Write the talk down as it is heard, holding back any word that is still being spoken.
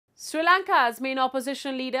Sri Lanka's main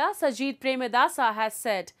opposition leader, Sajith Premadasa, has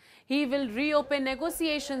said he will reopen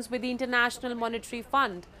negotiations with the International Monetary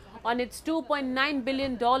Fund on its $2.9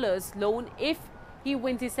 billion loan if he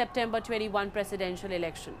wins the September 21 presidential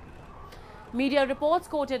election. Media reports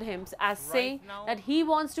quoted him as saying that he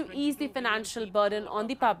wants to ease the financial burden on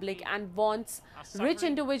the public and wants rich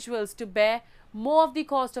individuals to bear more of the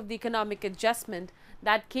cost of the economic adjustment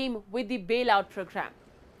that came with the bailout program.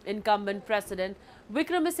 Incumbent President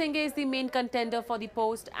Wicremesinghe is the main contender for the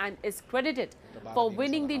post and is credited for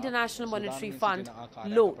winning the International Monetary Fund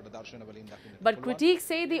loan. But critics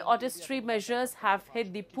say the austerity measures have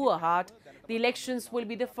hit the poor hard. The elections will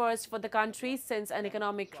be the first for the country since an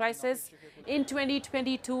economic crisis in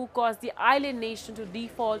 2022 caused the island nation to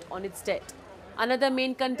default on its debt. Another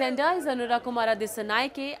main contender is Anura Kumara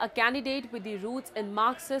Dissanayake, a candidate with the roots in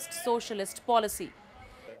Marxist socialist policy.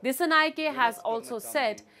 Dissanayake has also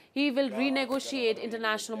said he will renegotiate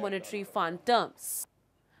International Monetary Fund terms.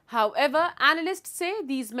 However, analysts say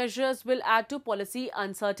these measures will add to policy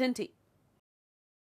uncertainty.